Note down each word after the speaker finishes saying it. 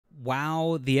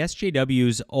Wow, the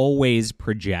SJWs always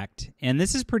project. And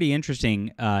this is pretty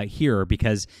interesting here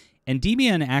because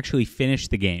Endymion actually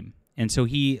finished the game. And so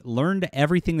he learned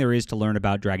everything there is to learn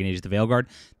about Dragon Age: The Veilguard.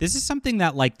 This is something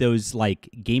that those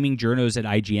gaming journos at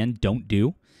IGN don't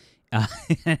do.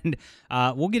 And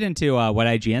we'll get into what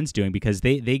IGN's doing because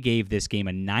they gave this game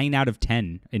a 9 out of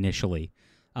 10 initially.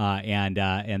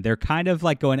 And they're kind of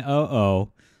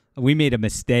going, we made a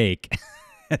mistake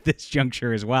at this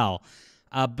juncture as well.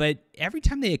 But every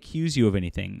time they accuse you of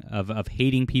anything, of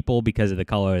hating people because of the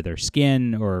color of their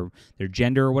skin or their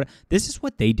gender or what, this is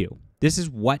what they do. This is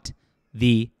what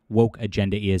the woke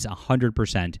agenda is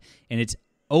 100%. And it's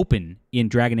open in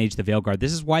Dragon Age: The Veilguard.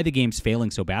 This is why the game's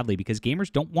failing so badly, because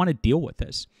gamers don't want to deal with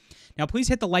this. Now, please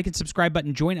hit the like and subscribe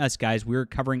button. Join us, guys. We're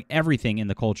covering everything in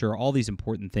the culture, all these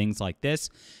important things like this.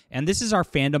 And this is our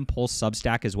Fandom Pulse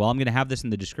Substack as well. I'm going to have this in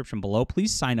the description below.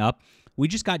 Please sign up. We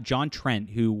just got John Trent,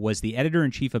 who was the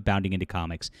editor-in-chief of Bounding Into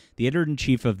Comics, the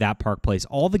editor-in-chief of That Park Place.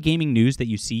 All the gaming news that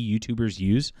you see YouTubers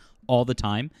use all the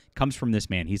time comes from this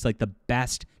man. He's the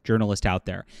best journalist out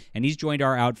there. And he's joined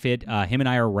our outfit. Him and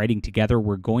I are writing together.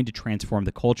 We're going to transform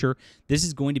the culture. This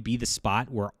is going to be the spot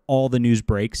where all the news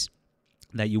breaks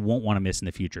that you won't want to miss in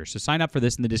the future. So sign up for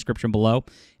this in the description below,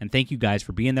 and thank you guys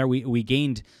for being there. We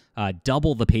gained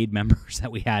double the paid members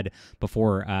that we had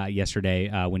before yesterday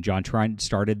when John Trent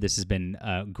started. This has been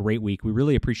a great week. We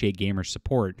really appreciate gamer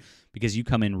support because you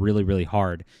come in really, really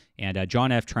hard. And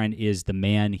John F. Trent is the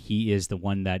man. He is the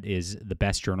one that is the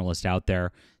best journalist out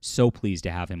there. So pleased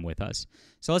to have him with us.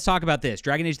 So let's talk about this.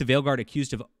 Dragon Age: The Veilguard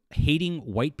accused of hating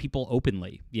white people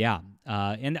openly. Yeah,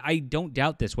 and I don't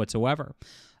doubt this whatsoever.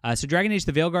 So Dragon Age: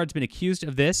 The Veilguard's been accused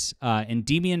of this.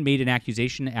 Endymion made an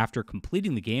accusation after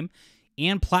completing the game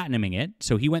and platinuming it,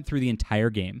 so he went through the entire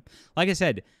game. Like I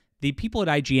said, the people at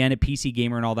IGN, at PC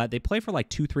Gamer and all that, they play for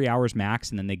 2-3 hours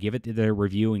max, and then they give it their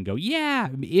review and go, yeah,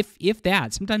 if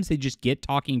that. Sometimes they just get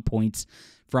talking points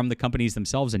from the companies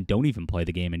themselves and don't even play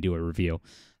the game and do a review.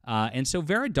 And so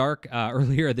Vera Dark,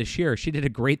 earlier this year, she did a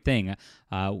great thing.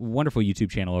 Wonderful YouTube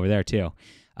channel over there, too.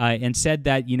 And said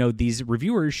that, these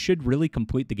reviewers should really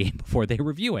complete the game before they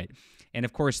review it. And,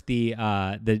 of course, the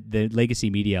legacy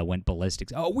media went ballistic.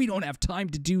 Oh, we don't have time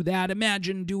to do that.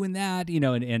 Imagine doing that,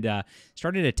 and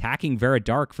started attacking Vera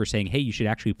Dark for saying, hey, you should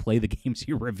actually play the games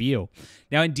you review.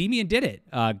 Now, Endymion did it.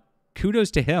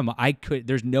 Kudos to him.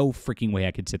 There's no freaking way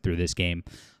I could sit through this game.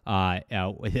 What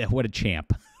a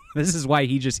champ. This is why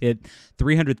he just hit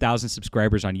 300,000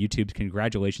 subscribers on YouTube.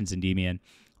 Congratulations, Endymion,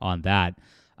 on that.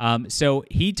 So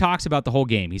he talks about the whole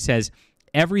game. He says,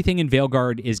 everything in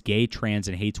Veilguard is gay, trans,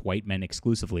 and hates white men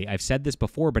exclusively. I've said this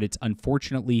before, but it's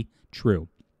unfortunately true.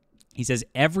 He says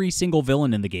every single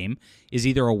villain in the game is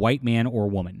either a white man or a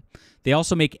woman. They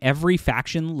also make every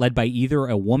faction led by either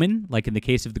a woman, like in the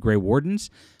case of the Grey Wardens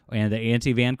and the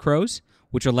Anti-Van Crows,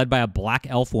 which are led by a black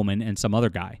elf woman and some other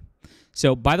guy.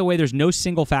 So, by the way, there's no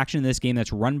single faction in this game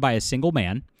that's run by a single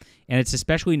man, and it's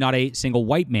especially not a single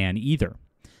white man either.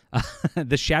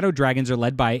 The Shadow Dragons are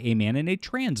led by a man and a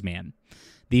trans man.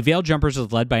 The Veil Jumpers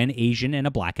is led by an Asian and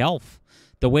a black elf.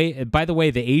 By the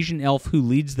way, the Asian elf who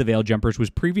leads the Veil Jumpers was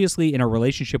previously in a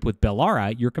relationship with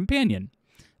Bellara, your companion.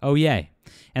 Oh, yay.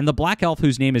 And the black elf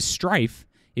whose name is Strife,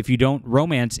 if you don't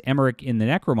romance Emmerich in the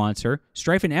Necromancer,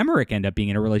 Strife and Emmerich end up being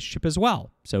in a relationship as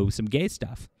well. So some gay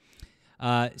stuff.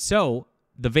 So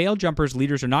the Veil Jumpers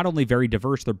leaders are not only very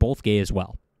diverse, they're both gay as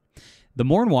well. The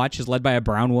Morn Watch is led by a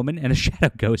brown woman and a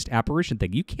shadow ghost apparition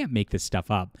thing. You can't make this stuff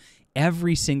up.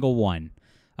 Every single one.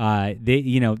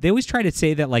 They always try to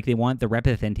say that they want the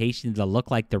representation to look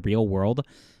like the real world,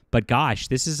 but gosh,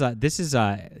 this is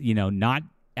not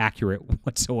accurate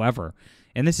whatsoever,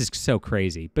 and this is so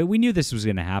crazy. But we knew this was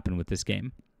going to happen with this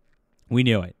game. We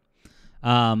knew it.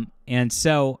 And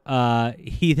so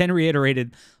he then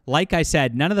reiterated, like I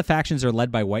said, none of the factions are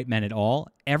led by white men at all.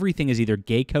 Everything is either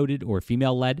gay-coded or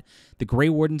female-led. The Grey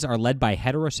Wardens are led by a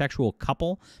heterosexual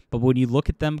couple, but when you look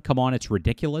at them, come on, it's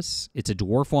ridiculous. It's a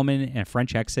dwarf woman and a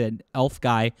French accent elf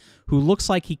guy who looks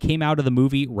like he came out of the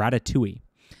movie Ratatouille.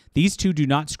 These two do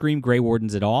not scream Grey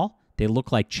Wardens at all. They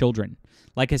look like children.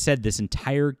 Like I said, this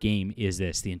entire game is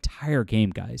this. The entire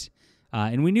game, guys.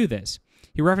 And we knew this.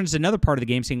 He referenced another part of the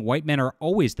game saying white men are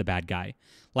always the bad guy.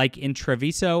 Like in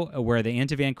Treviso, where the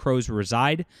Anti-Van Crows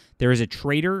reside, there is a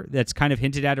traitor that's kind of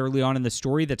hinted at early on in the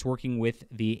story that's working with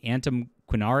the Antum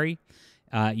Quinari.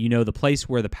 The place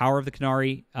where the power of the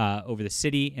Qunari over the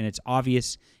city, and it's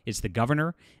obvious it's the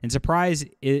governor. And surprise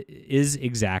is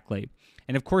exactly.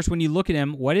 And of course, when you look at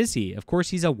him, what is he? Of course,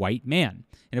 he's a white man.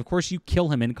 And of course, you kill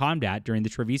him in combat during the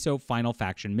Treviso final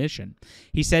faction mission.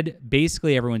 He said,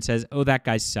 basically, everyone says, oh, that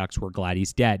guy sucks. We're glad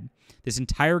he's dead. This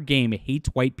entire game hates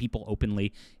white people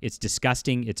openly. It's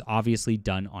disgusting. It's obviously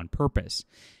done on purpose.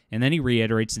 And then he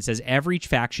reiterates and says, every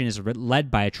faction is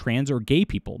led by a trans or gay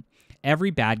people.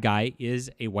 Every bad guy is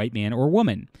a white man or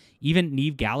woman. Even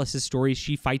Neve Gallus's story,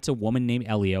 she fights a woman named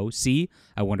Elio. See,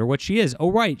 I wonder what she is.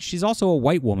 Oh, right, she's also a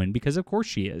white woman, because of course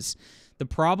she is. The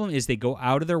problem is they go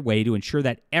out of their way to ensure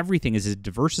that everything is as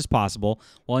diverse as possible,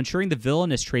 while ensuring the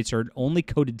villainous traits are only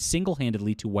coded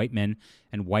single-handedly to white men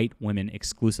and white women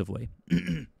exclusively.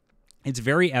 It's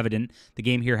very evident the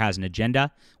game here has an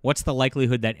agenda. What's the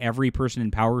likelihood that every person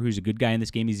in power who's a good guy in this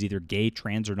game is either gay,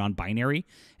 trans, or non-binary?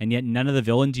 And yet none of the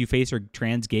villains you face are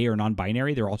trans, gay, or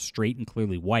non-binary. They're all straight and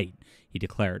clearly white, he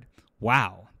declared.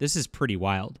 Wow, this is pretty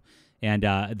wild. And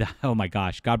oh my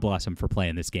gosh, God bless him for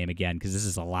playing this game again, because this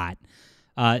is a lot.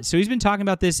 So he's been talking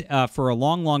about this for a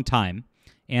long, long time.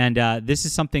 And this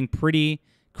is something pretty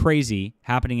crazy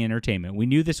happening in entertainment. We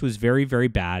knew this was very, very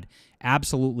bad.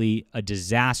 Absolutely a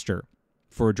disaster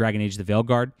for Dragon Age the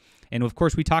Veilguard. And of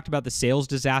course, we talked about the sales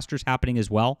disasters happening as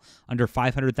well. Under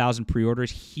 500,000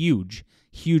 pre-orders, huge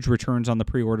returns on the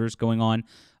pre-orders going on.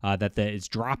 It's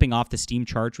dropping off the Steam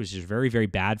charts, which is very, very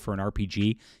bad for an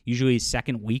RPG. Usually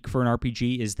second week for an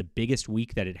RPG is the biggest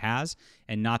week that it has,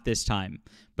 and not this time.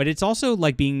 But it's also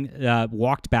like being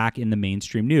walked back in the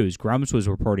mainstream news. Grumps was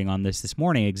reporting on this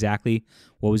morning, exactly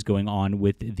what was going on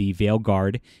with the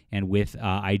Veilguard and with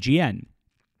IGN.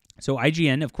 So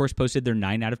IGN, of course, posted their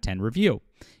 9 out of 10 review.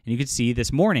 And you can see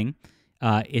this morning,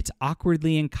 it's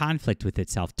awkwardly in conflict with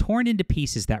itself, torn into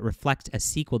pieces that reflect a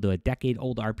sequel to a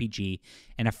decade-old RPG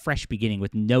and a fresh beginning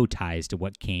with no ties to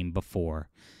what came before.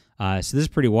 So this is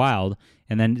pretty wild.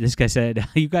 And then this guy said,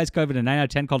 you guys gave it a 9 out of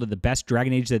 10, called it the best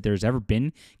Dragon Age that there's ever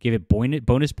been, gave it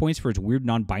bonus points for its weird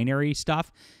non-binary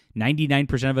stuff.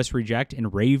 99% of us reject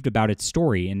and raved about its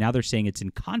story, and now they're saying it's in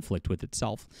conflict with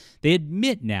itself. They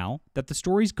admit now that the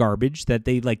story's garbage, that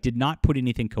they did not put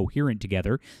anything coherent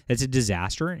together, that's a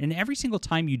disaster, and every single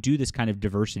time you do this kind of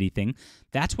diversity thing,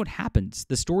 that's what happens.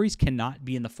 The stories cannot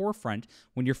be in the forefront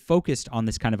when you're focused on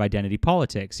this kind of identity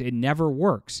politics. It never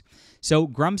works. So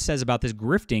Grum says about this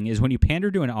grifting is when you pander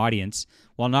to an audience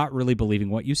while not really believing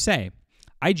what you say.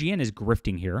 IGN is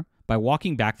grifting here by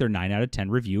walking back their 9 out of 10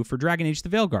 review for Dragon Age the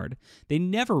Veilguard. They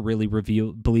never really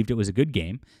believed it was a good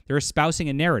game. They're espousing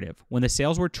a narrative. When the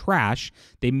sales were trash,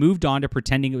 they moved on to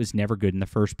pretending it was never good in the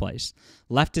first place.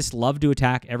 Leftists love to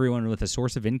attack everyone with a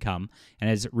source of income and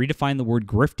has redefined the word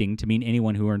grifting to mean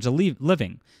anyone who earns a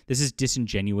living. This is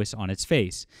disingenuous on its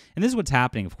face. And this is what's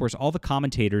happening. Of course, all the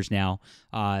commentators now,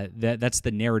 that's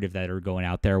the narrative that are going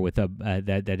out there with that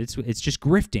it's just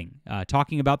grifting.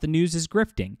 Talking about the news is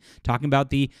grifting. Talking about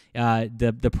the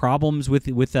problems with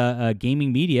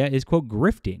gaming media is, quote,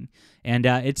 grifting. And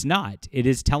it's not. It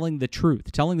is telling the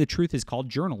truth. Telling the truth is called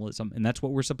journalism, and that's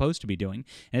what we're supposed to be doing.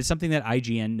 And it's something that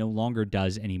IGN no longer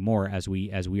does anymore, as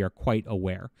we are quite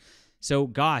aware. So,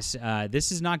 gosh,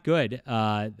 this is not good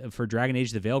for Dragon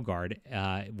Age the Veilguard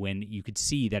when you could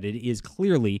see that it is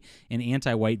clearly an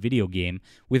anti-white video game.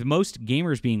 With most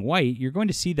gamers being white, you're going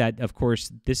to see that, of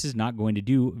course, this is not going to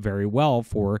do very well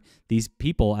for these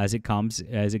people as it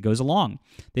goes along.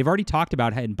 They've already talked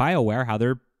about in Bioware how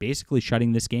they're basically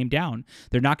shutting this game down.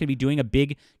 They're not going to be doing a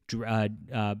big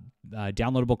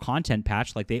downloadable content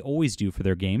patch like they always do for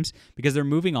their games because they're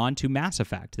moving on to Mass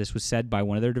Effect. This was said by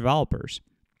one of their developers.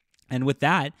 And with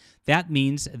that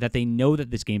means that they know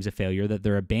that this game's a failure, that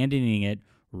they're abandoning it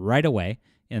right away,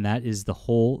 and that is the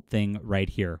whole thing right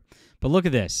here. But look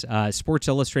at this. Sports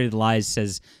Illustrated Lies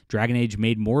says Dragon Age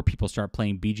made more people start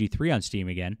playing BG3 on Steam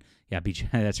again. Yeah,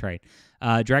 that's right.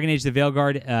 Dragon Age the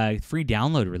Veilguard, free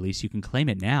download release. You can claim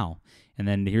it now. And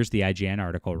then here's the IGN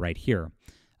article right here.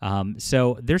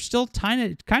 So they're still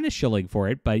kind of shilling for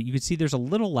it, but you can see there's a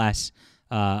little less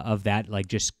of that,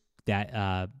 just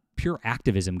that pure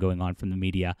activism going on from the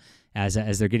media as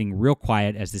they're getting real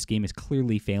quiet, as this game is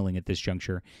clearly failing at this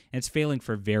juncture, and it's failing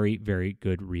for very, very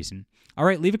good reason. All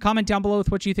right, leave a comment down below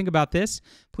with what you think about this.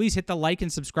 Please hit the like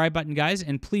and subscribe button, guys,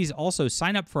 and please also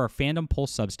sign up for our Fandom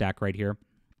Pulse Substack right here.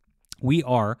 We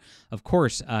are, of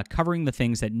course, covering the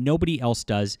things that nobody else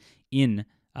does in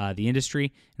the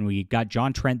industry, and we got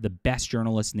John Trent, the best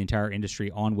journalist in the entire industry,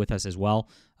 on with us as well.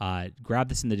 Grab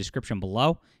this in the description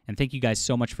below, and thank you guys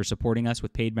so much for supporting us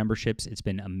with paid memberships. It's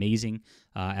been amazing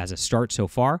as a start so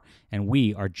far, and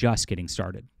we are just getting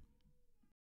started.